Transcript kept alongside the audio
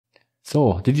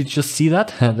So, did you just see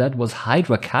that? That was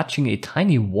Hydra catching a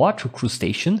tiny water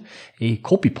crustacean, a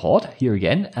copepod, here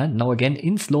again, and now again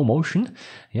in slow motion.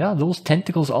 Yeah, those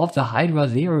tentacles of the Hydra,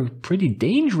 they are pretty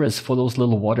dangerous for those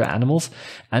little water animals.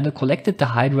 And I collected the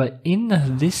Hydra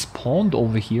in this pond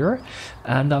over here.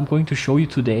 And I'm going to show you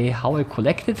today how I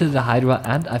collected the Hydra,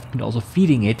 and I've been also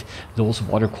feeding it those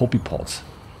water copepods.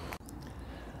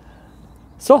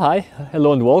 So hi,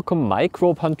 hello and welcome,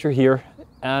 Microbehunter here.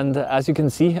 And as you can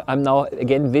see, I'm now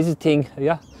again visiting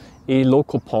a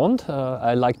local pond.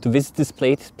 I like to visit this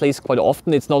place quite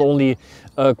often. It's not only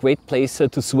a great place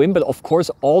to swim, but of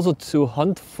course also to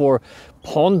hunt for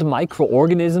pond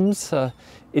microorganisms.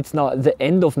 It's now the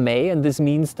end of May, and this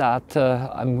means that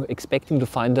I'm expecting to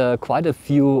find quite a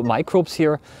few microbes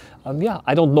here.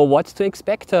 I don't know what to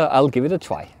expect. I'll give it a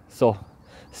try. So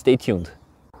stay tuned.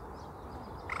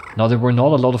 Now, there were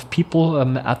not a lot of people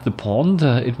at the pond.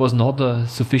 It was not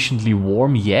sufficiently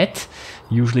warm yet.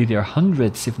 Usually there are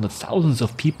hundreds, if not thousands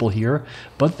of people here,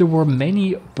 but there were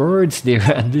many birds there,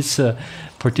 and this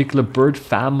particular bird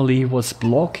family was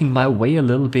blocking my way a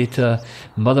little bit.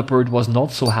 Mother bird was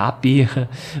not so happy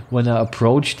when I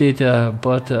approached it,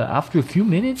 but after a few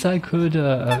minutes I could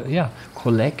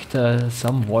collect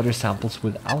some water samples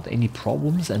without any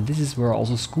problems, and this is where I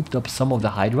also scooped up some of the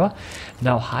Hydra.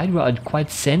 Now, Hydra are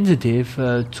quite sensitive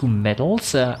to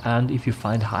metals, and if you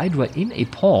find Hydra in a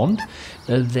pond,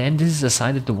 then this is a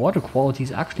sign that the water quality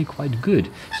is actually quite good.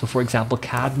 So for example,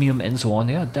 cadmium and so on,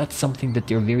 that's something that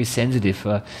they're very sensitive.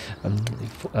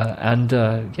 If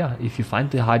you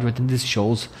find the Hydra, then this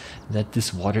shows that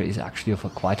this water is actually of a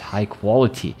quite high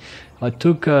quality. I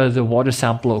took the water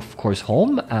sample, of course,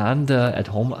 home, and at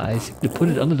home I simply put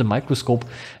it under the microscope,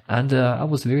 and I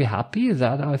was very happy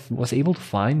that I was able to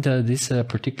find this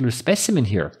particular specimen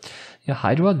here.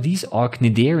 Hydra, these are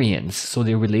cnidarians, so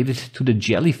they're related to the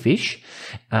jellyfish,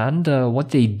 and what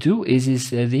they do is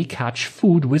they catch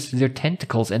food with their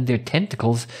tentacles, and their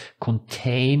tentacles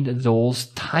contain those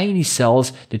tiny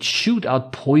cells that shoot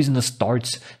out poisonous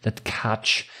darts that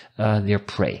catch their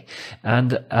prey.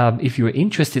 And if you're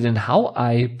interested in how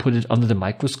I put it under the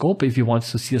microscope, if you want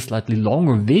to see a slightly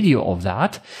longer video of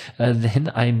that,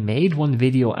 then I made one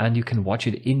video and you can watch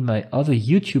it in my other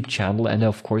YouTube channel, and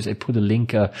of course I put a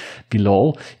link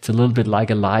below. It's a little bit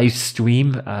like a live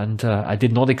stream, and I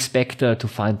did not expect to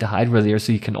find the Hydra there,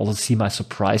 so you can also see my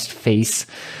surprised face.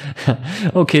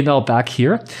 Okay, now back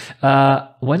here.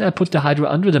 When I put the Hydra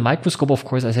under the microscope, of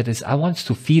course, I said this, I want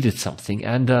to feed it something,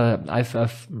 and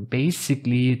I've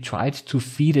basically tried to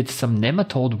feed it some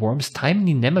nematode worms,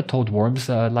 tiny nematode worms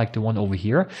like the one over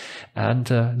here. And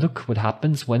look what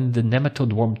happens when the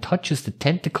nematode worm touches the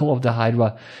tentacle of the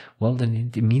Hydra. Well, then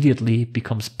it immediately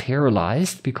becomes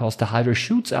paralyzed, because the Hydra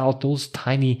shoots out those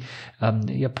tiny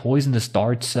poisonous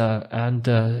darts,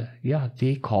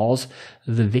 they cause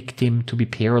the victim to be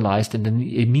paralyzed, and then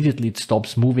immediately it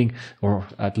stops moving, or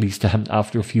at least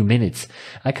after a few minutes.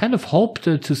 I kind of hoped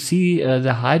to see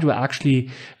the Hydra actually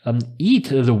eat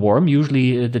the worm.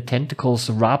 Usually the tentacles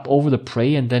wrap over the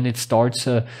prey and then it starts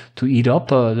to eat up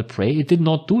the prey. It did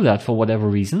not do that for whatever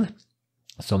reason.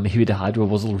 So maybe the Hydra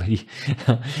was already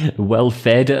well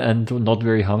fed and not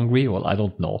very hungry. Well, I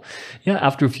don't know.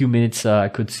 After a few minutes, I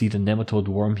could see the nematode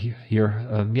worm here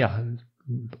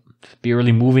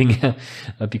barely moving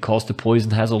because the poison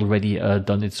has already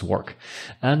done its work.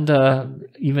 And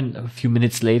even a few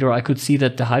minutes later, I could see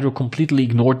that the Hydra completely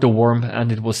ignored the worm,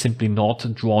 and it was simply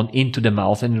not drawn into the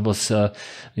mouth, and it was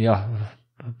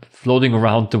floating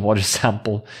around the water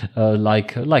sample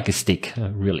like a stick,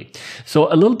 really.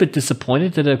 So a little bit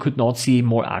disappointed that I could not see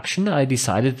more action. I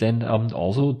decided then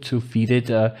also to feed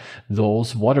it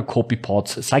those water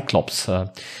copepods, cyclops.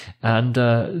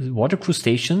 Water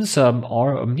crustaceans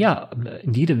are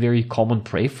indeed a very common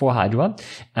prey for Hydra.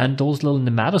 And those little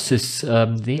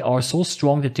nematocysts, they are so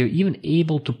strong that they're even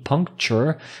able to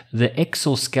puncture the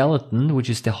exoskeleton,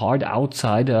 which is the hard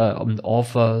outside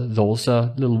of those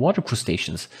little water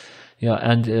crustaceans.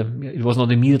 It was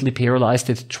not immediately paralyzed.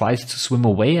 It tried to swim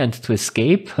away and to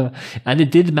escape, and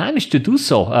it did manage to do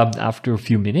so after a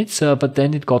few minutes, but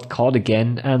then it got caught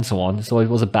again and so on. So it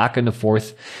was a back and a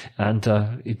forth, and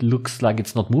it looks like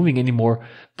it's not moving anymore,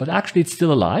 but actually it's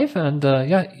still alive, and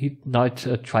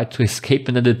it tried to escape,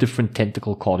 and then a different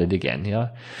tentacle caught it again.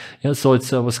 So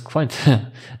it was quite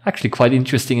actually quite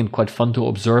interesting and quite fun to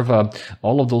observe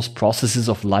all of those processes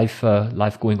of life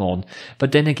going on.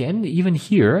 But then again, even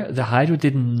here, the Hydra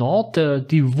did not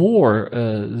devour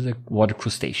the water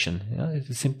crustacean.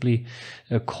 It simply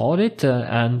caught it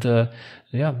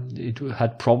it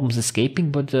had problems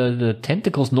escaping, but the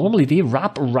tentacles normally they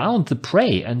wrap around the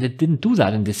prey, and it didn't do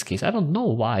that in this case. I don't know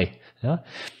why. Yeah,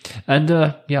 and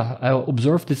yeah, I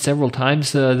observed it several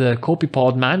times. The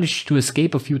copepod managed to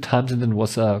escape a few times and then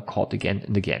was caught again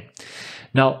and again.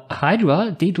 Now,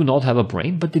 Hydra, they do not have a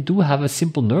brain, but they do have a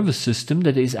simple nervous system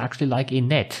that is actually like a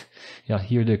net. Yeah,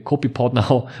 here the copepod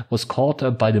now was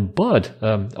caught by the bud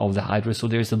of the Hydra, so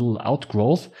there's a little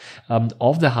outgrowth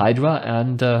of the Hydra,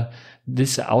 and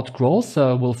this outgrowth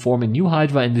will form a new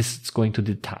Hydra, and this is going to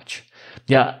detach.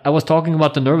 Yeah, I was talking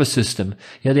about the nervous system.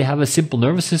 Yeah, they have a simple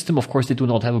nervous system. Of course, they do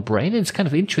not have a brain. It's kind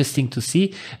of interesting to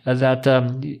see that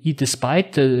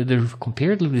despite the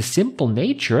comparatively simple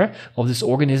nature of this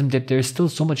organism, that there's still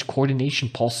so much coordination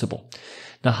possible.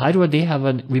 Now, Hydra, they have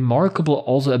a remarkable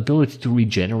also ability to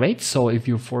regenerate. So if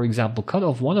you, for example, cut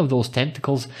off one of those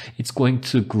tentacles, it's going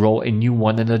to grow a new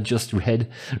one. And I just read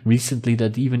recently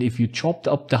that even if you chopped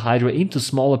up the Hydra into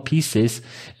smaller pieces,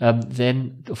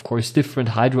 then, of course, different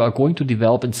Hydra are going to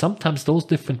develop. And sometimes those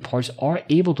different parts are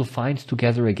able to find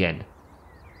together again.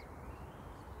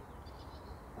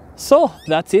 So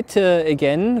that's it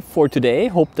again for today.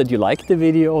 Hope that you liked the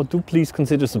video. Do please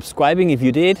consider subscribing if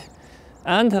you did.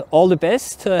 And all the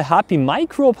best, happy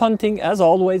microbe hunting as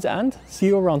always, and see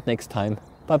you around next time.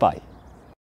 Bye bye.